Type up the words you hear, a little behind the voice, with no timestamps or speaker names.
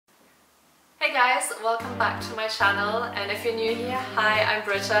guys, welcome back to my channel, and if you're new here, hi, I'm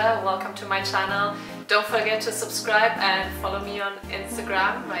Britta, welcome to my channel. Don't forget to subscribe and follow me on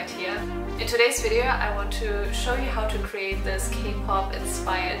Instagram right here. In today's video I want to show you how to create this K-pop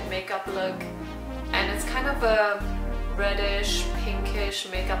inspired makeup look, and it's kind of a reddish, pinkish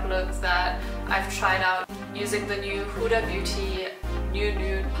makeup look that I've tried out using the new Huda Beauty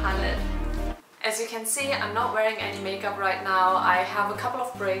Nude Palette. As you can see, I'm not wearing any makeup right now. I have a couple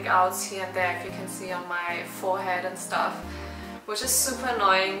of breakouts here and there, if you can see on my forehead and stuff, which is super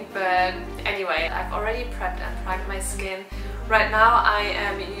annoying, but anyway, I've already prepped and primed my skin. Right now I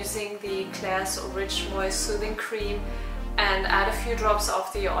am using the Klairs Rich Moist Soothing Cream and add a few drops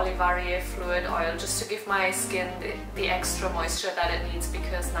of the Olivarrier fluid oil just to give my skin the extra moisture that it needs,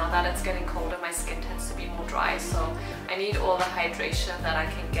 because now that it's getting colder my skin tends to be more dry, so I need all the hydration that I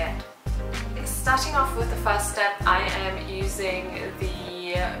can get. Starting off with the first step, I am using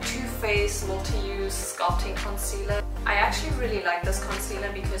the Too Faced Multi-Use Sculpting Concealer. I actually really like this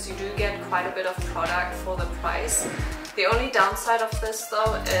concealer because you do get quite a bit of product for the price. The only downside of this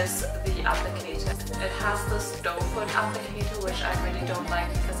though is the applicator. It has this doe foot applicator, which I really don't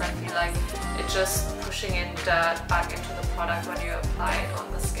like because I feel like it's just pushing in dirt back into the product when you apply it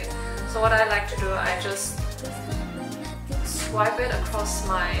on the skin. So what I like to do, I just swipe it across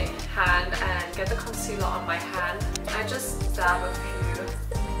my hand and get the concealer on my hand. I just dab a few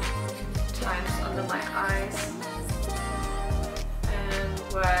times under my eyes and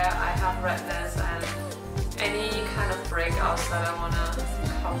where I have redness and any kind of breakouts that I want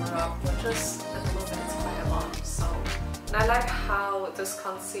to cover up, which is at the moment it's quite a lot. So, and I like how this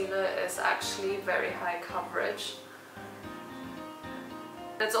concealer is actually very high coverage.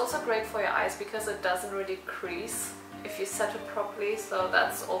 It's also great for your eyes because it doesn't really crease if you set it properly, so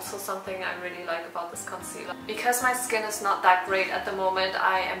that's also something I really like about this concealer. Because my skin is not that great at the moment,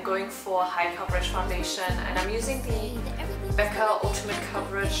 I am going for high coverage foundation, and I'm using the Becca Ultimate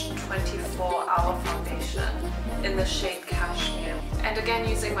Coverage 24-Hour Foundation in the shade Cashmere. And again,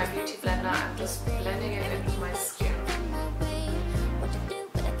 using my beauty blender, I'm just blending it into my skin.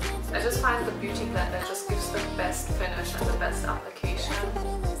 I just find the beauty blender just gives the best finish and the best application.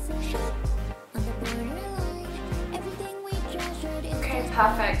 Okay,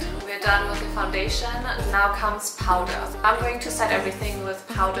 perfect. We're done with the foundation. Now comes powder. I'm going to set everything with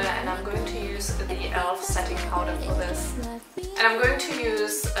powder, and I'm going to use the e.l.f. setting powder for this. And I'm going to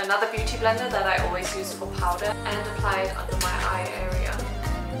use another beauty blender that I always use for powder and apply it under my eye area.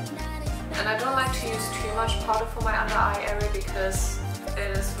 And I don't like to use too much powder for my under eye area because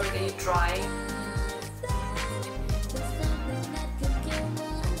it is really drying.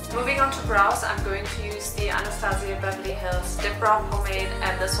 Moving on to brows, I'm going to use the Anastasia Beverly Hills DipBrow Pomade,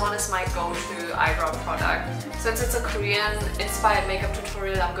 and this one is my go-to eyebrow product. Since it's a Korean inspired makeup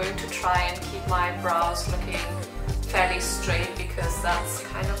tutorial, I'm going to try and keep my brows looking fairly straight because that's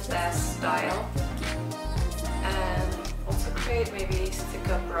kind of their style. And also create maybe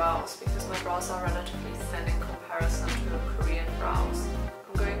thicker brows because my brows are relatively thin in comparison to Korean brows.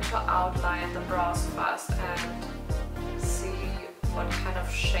 I'm going to outline the brows first and see what kind of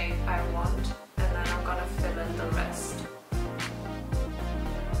shape I want, and then I'm gonna fill in the rest.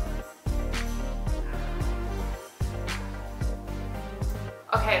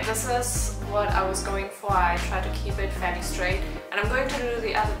 Okay, this is what I was going for. I tried to keep it fairly straight, and I'm going to do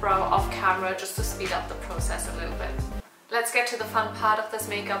the other brow off camera just to speed up the process a little bit. Let's get to the fun part of this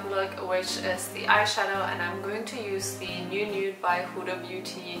makeup look, which is the eyeshadow, and I'm going to use the new Nude by Huda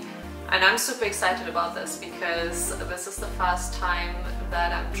Beauty. And I'm super excited about this because this is the first time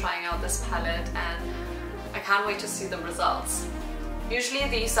that I'm trying out this palette, and I can't wait to see the results. Usually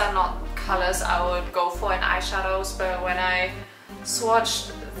these are not colors I would go for in eyeshadows, but when I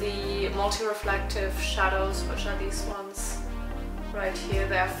swatched the multi-reflective shadows, which are these ones right here,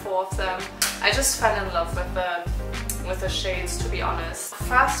 there are 4 of them, I just fell in love with the shades, to be honest.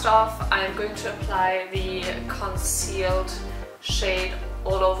 First off, I'm going to apply the concealed shade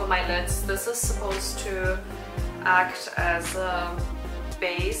all over my lids. This is supposed to act as a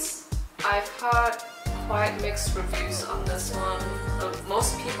base. I've heard quite mixed reviews on this one.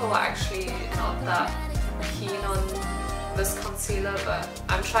 Most people are actually not that keen on this concealer, but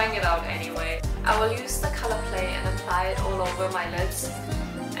I'm trying it out anyway. I will use the color play and apply it all over my lids,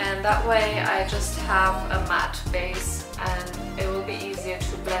 and that way I just have a matte base and it will be easier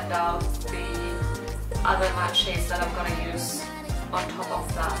to blend out the other matte shades that I'm gonna use on top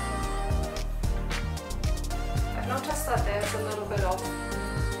of that. I've noticed that there's a little bit of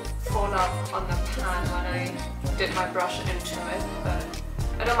fallout on the pan when I did my brush into it, but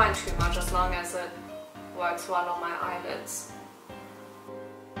I don't mind too much as long as it works well on my eyelids.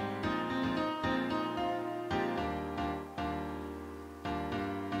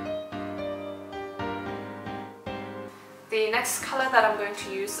 The next color that I'm going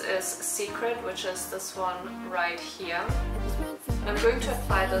to use is Secret, which is this one right here. I'm going to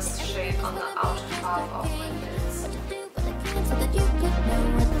apply this shade on the outer half of my lids.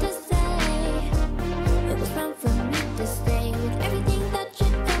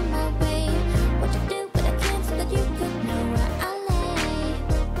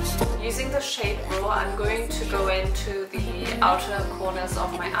 Using the shade Raw, I'm going to go into the outer corners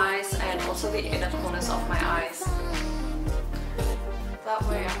of my eyes and also the inner corners of my eyes. That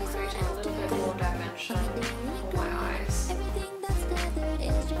way I'm creating a little bit more dimension for my eyes.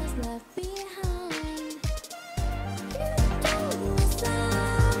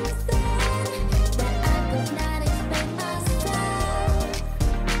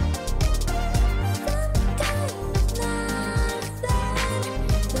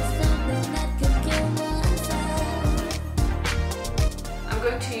 I'm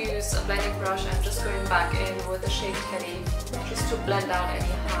going to use a blending brush and just going back in with the shade Teddy just to blend out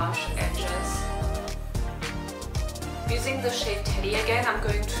any harsh edges. Using the shade Teddy again, I'm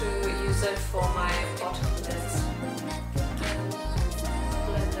going to use it for my bottom lids and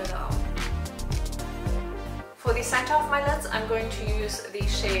blend it out. For the center of my lids, I'm going to use the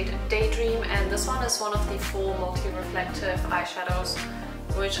shade Daydream, and this one is one of the 4 multi-reflective eyeshadows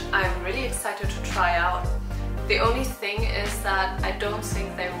which I'm really excited to try out. The only thing is that I don't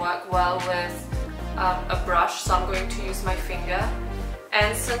think they work well with a brush, so I'm going to use my finger.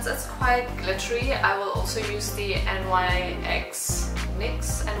 And since it's quite glittery, I will also use the NYX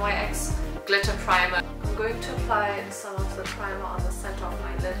Glitter Primer. I'm going to apply some of the primer on the center of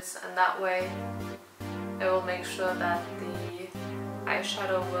my lids, and that way it will make sure that the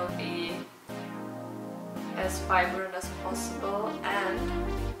eyeshadow will be as vibrant as possible and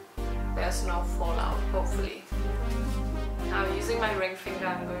there's no fallout, hopefully. Now, using my ring finger,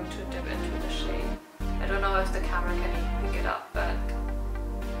 I'm going to dip into the shade. I don't know if the camera can even pick it up, but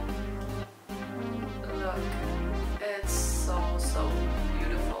look, it's so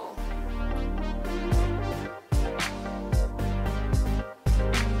beautiful.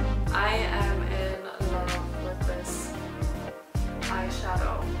 I am in love with this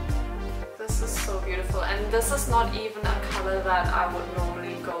eyeshadow. This is so beautiful, and this is not even a color that I would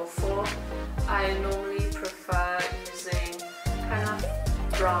normally go for. I normally prefer using kind of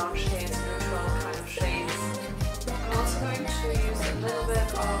brown shades, neutral kind of shades. I'm also going to use a little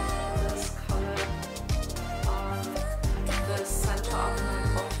bit of this color on the center of my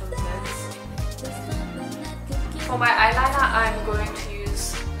bottom lids. For my eyeliner, I'm going to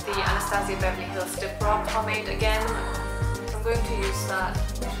use the Anastasia Beverly Hills DipBrow pomade again. I'm going to use that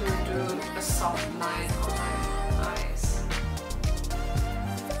to do a soft line on my eyes.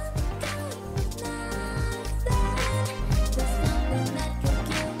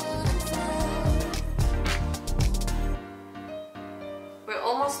 We're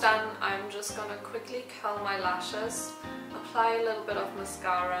almost done. I'm just gonna quickly curl my lashes, apply a little bit of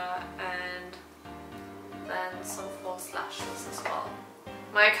mascara and then some false lashes as well.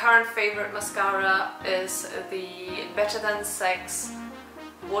 My current favorite mascara is the Better Than Sex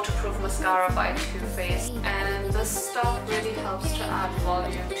Waterproof Mascara by Too Faced, and this stuff really helps to add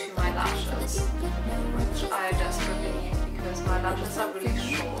volume to my lashes, which I desperately need because my lashes are really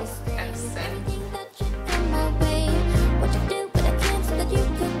short and thin.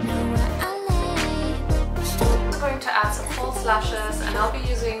 I'm going to add some false lashes, and I'll be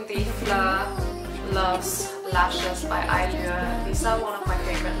using the Fleur Loves Lashes by Eylure. These are one of my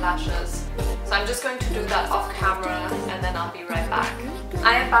favorite lashes. So I'm just going to do that off camera and then I'll be right back.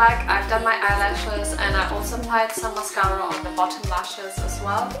 I am back, I've done my eyelashes and I also applied some mascara on the bottom lashes as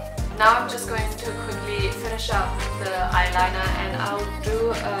well. Now I'm just going to quickly finish up the eyeliner and I'll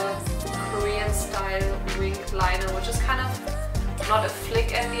do a Korean style wing liner, which is kind of not a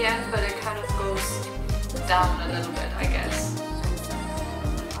flick at the end, but it kind of goes down a little bit, I guess.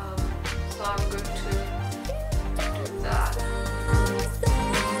 So I'm going to do that.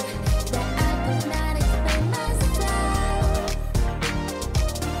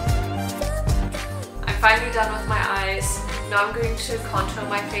 I'm finally done with my eyes. Now I'm going to contour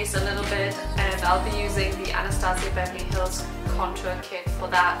my face a little bit and I'll be using the Anastasia Beverly Hills contour kit for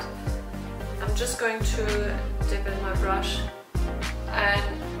that. I'm just going to dip in my brush, and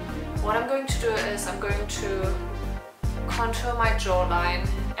what I'm going to do is I'm going to contour my jawline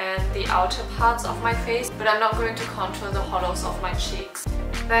and the outer parts of my face, but I'm not going to contour the hollows of my cheeks.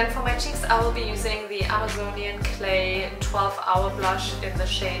 Then for my cheeks I will be using the Amazonian Clay 12-hour blush in the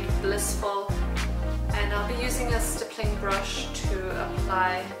shade Blissful, and I'll be using a stippling brush to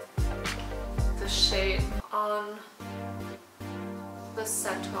apply the shade on the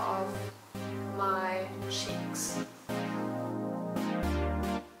center of my cheeks.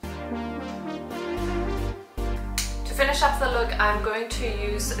 finish up the look, I'm going to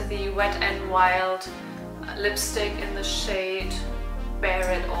use the Wet n Wild lipstick in the shade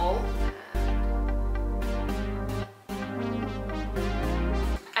Bare It All.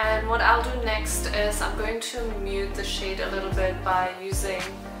 And what I'll do next is I'm going to mute the shade a little bit by using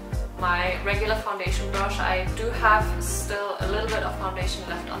my regular foundation brush. I do have still a little bit of foundation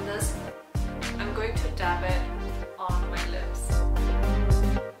left on this. I'm going to dab it on my lips.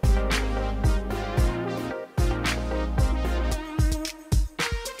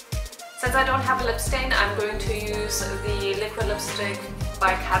 Since I don't have a lip stain, I'm going to use the liquid lipstick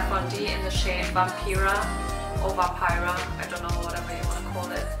by Kat Von D in the shade Vampira or Vampira, I don't know, whatever you want to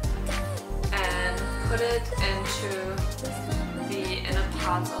call it, and put it into the inner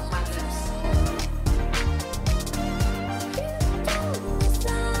parts of my lips.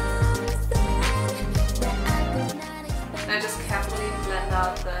 And I just carefully blend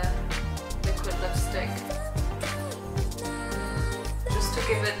out the liquid lipstick just to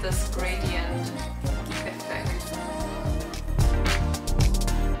give it this gradient effect.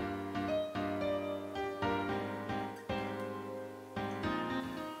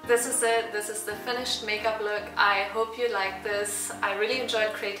 This is it. This is the finished makeup look. I hope you like this. I really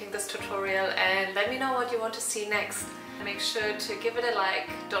enjoyed creating this tutorial, and let me know what you want to see next. Make sure to give it a like.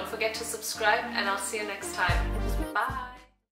 Don't forget to subscribe, and I'll see you next time. Bye!